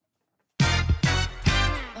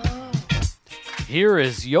Here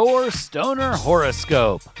is your Stoner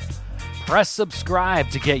Horoscope. Press subscribe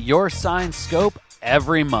to get your sign scope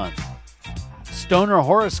every month. Stoner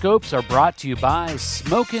Horoscopes are brought to you by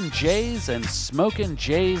Smokin' Jays and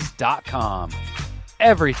SmokinJays.com.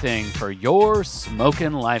 Everything for your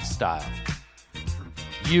smokin' lifestyle.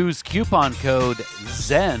 Use coupon code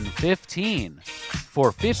ZEN15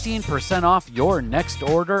 for 15% off your next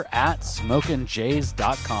order at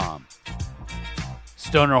SmokinJays.com.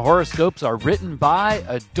 Stoner Horoscopes are written by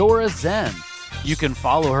Adora Zen. You can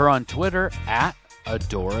follow her on Twitter at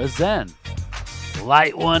Adora Zen.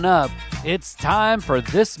 Light one up. It's time for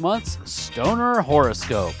this month's Stoner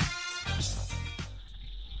Horoscope.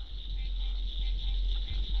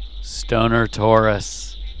 Stoner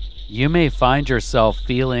Taurus, you may find yourself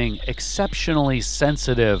feeling exceptionally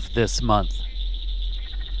sensitive this month.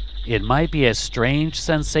 It might be a strange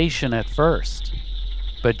sensation at first,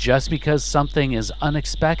 but just because something is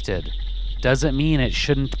unexpected doesn't mean it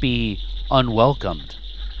shouldn't be unwelcomed.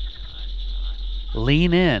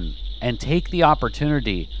 Lean in and take the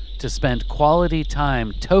opportunity to spend quality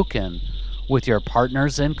time token with your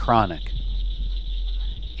partners in chronic.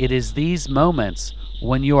 It is these moments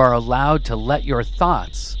when you are allowed to let your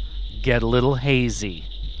thoughts get a little hazy.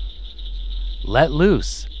 Let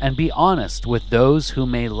loose and be honest with those who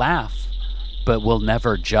may laugh but will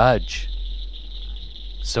never judge.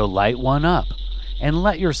 So light one up and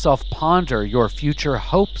let yourself ponder your future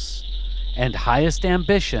hopes and highest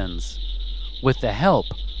ambitions with the help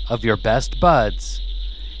of your best buds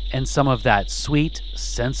and some of that sweet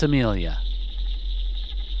sensimilia.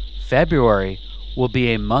 February will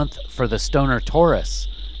be a month for the Stoner Taurus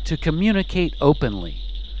to communicate openly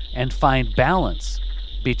and find balance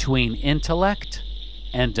between intellect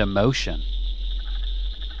and emotion.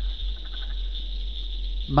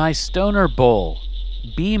 My Stoner Bull,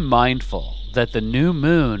 be mindful that the new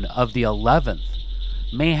moon of the 11th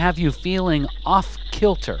may have you feeling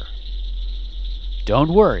off-kilter.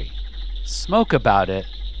 Don't worry, smoke about it,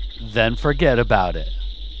 then forget about it.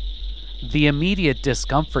 The immediate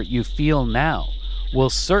discomfort you feel now will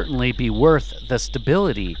certainly be worth the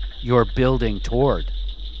stability you're building toward.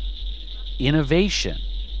 Innovation,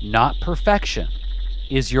 not perfection,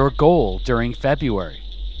 is your goal during February.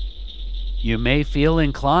 You may feel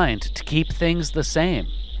inclined to keep things the same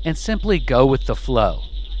and simply go with the flow,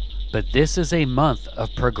 but this is a month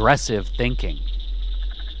of progressive thinking.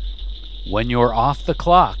 When you're off the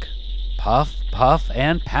clock, puff, puff,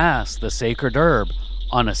 and pass the sacred herb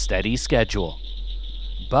on a steady schedule.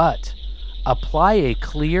 But apply a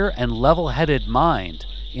clear and level-headed mind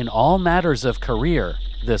in all matters of career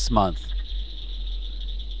this month.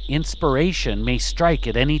 Inspiration may strike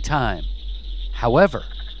at any time. However,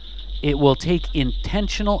 it will take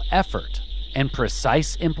intentional effort and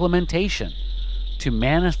precise implementation to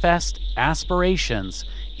manifest aspirations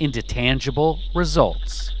into tangible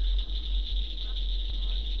results.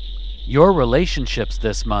 Your relationships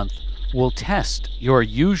this month will test your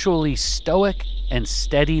usually stoic and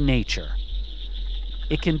steady nature.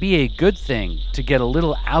 It can be a good thing to get a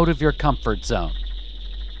little out of your comfort zone.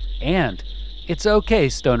 And it's okay,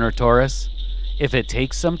 Stoner Taurus, if it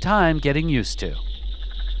takes some time getting used to.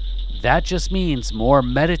 That just means more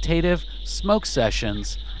meditative smoke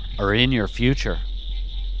sessions are in your future.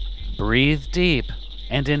 Breathe deep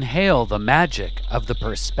and inhale the magic of the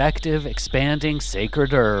perspective-expanding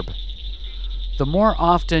sacred herb. The more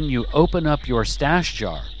often you open up your stash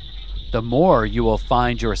jar, the more you will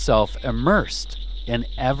find yourself immersed in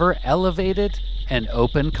ever-elevated and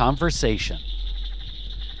open conversation.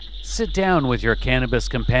 Sit down with your cannabis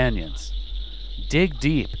companions, dig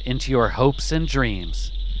deep into your hopes and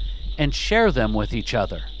dreams, and share them with each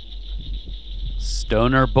other.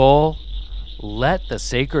 Stoner Bull, let the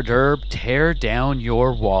sacred herb tear down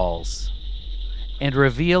your walls and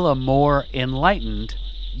reveal a more enlightened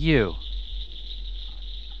you.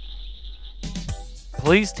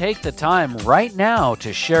 Please take the time right now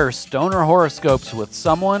to share Stoner Horoscopes with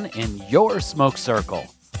someone in your smoke circle.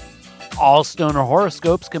 All Stoner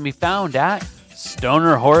Horoscopes can be found at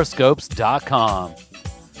StonerHoroscopes.com.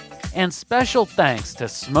 And special thanks to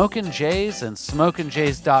Smokin' Jays and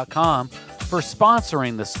SmokinJays.com for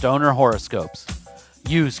sponsoring the Stoner Horoscopes.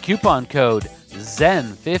 Use coupon code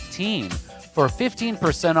ZEN15 for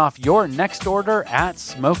 15% off your next order at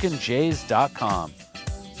SmokinJays.com.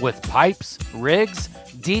 With pipes, rigs,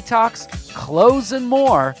 detox, clothes, and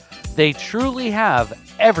more, they truly have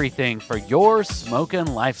everything for your smokin'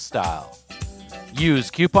 lifestyle. Use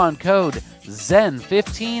coupon code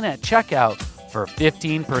ZEN15 at checkout for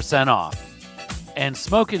 15% off. And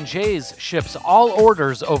Smokin' Jays ships all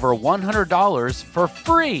orders over $100 for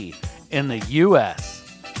free in the U.S.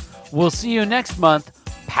 We'll see you next month,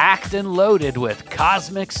 packed and loaded with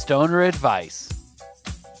cosmic stoner advice.